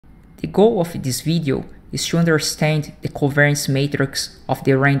The goal of this video is to understand the covariance matrix of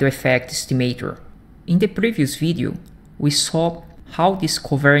the random effect estimator. In the previous video, we saw how this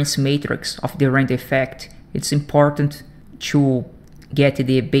covariance matrix of the random effect is important to get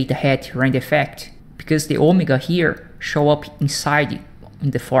the beta hat random effect, because the omega here show up inside in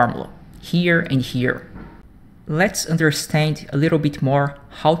the formula, here and here. Let's understand a little bit more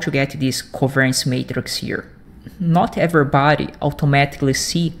how to get this covariance matrix here. Not everybody automatically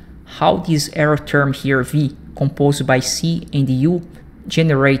see how this error term here V, composed by C and U,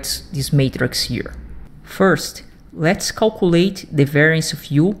 generates this matrix here. First, let's calculate the variance of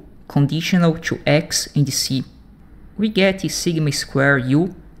U conditional to X and C. We get sigma square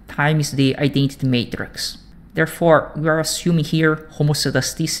U times the identity matrix. Therefore, we are assuming here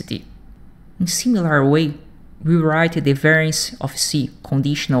homoscedasticity. In similar way, we write the variance of C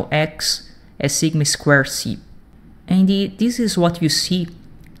conditional X as sigma square C. And this is what you see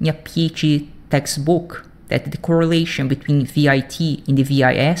in a PhD textbook, that the correlation between VIT and the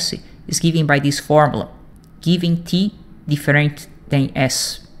VIS is given by this formula, giving T different than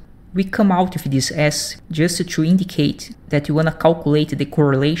S. We come out with this S just to indicate that you want to calculate the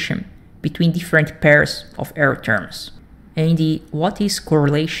correlation between different pairs of error terms. And what is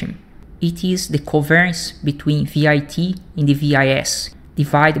correlation? It is the covariance between VIT and the VIS,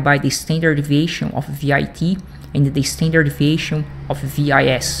 divided by the standard deviation of VIT and the standard deviation of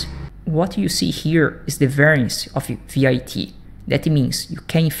VIS. What you see here is the variance of VIT. That means you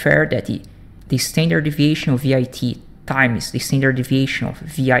can infer that the standard deviation of VIT times the standard deviation of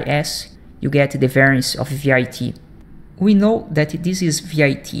VIS, you get the variance of VIT. We know that this is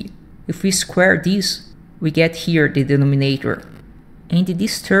VIT. If we square this, we get here the denominator. And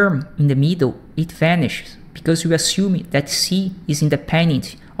this term in the middle, it vanishes because we assume that C is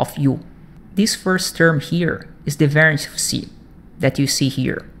independent of U. This first term here is the variance of C that you see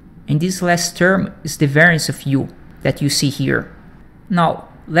here. And this last term is the variance of U that you see here. Now,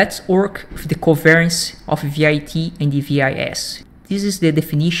 let's work with the covariance of VIT and the VIS. This is the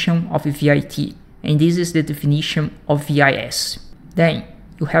definition of VIT, and this is the definition of VIS. Then,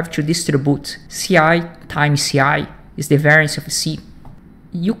 you have to distribute Ci times Ci is the variance of C.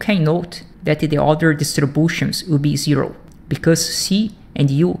 You can note that the other distributions will be 0, because C and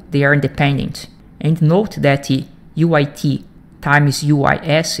U, they are independent. And note that UIT times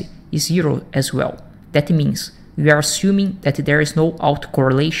UIS is 0 as well. That means we are assuming that there is no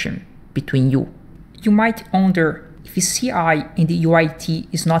autocorrelation between U. You might wonder, if Ci and the UIT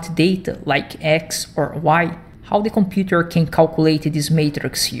is not data like X or Y, how the computer can calculate this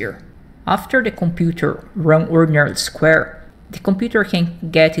matrix here. After the computer run ordinary square, the computer can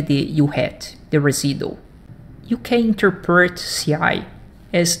get the U hat, the residual. You can interpret Ci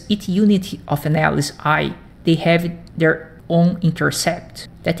as each unit of analysis I, they have their own intercept.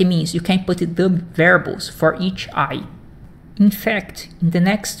 That means you can put dummy variables for each I. In fact, in the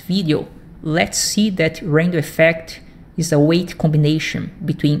next video, let's see that random effect is a weight combination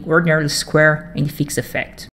between ordinary square and fixed effect.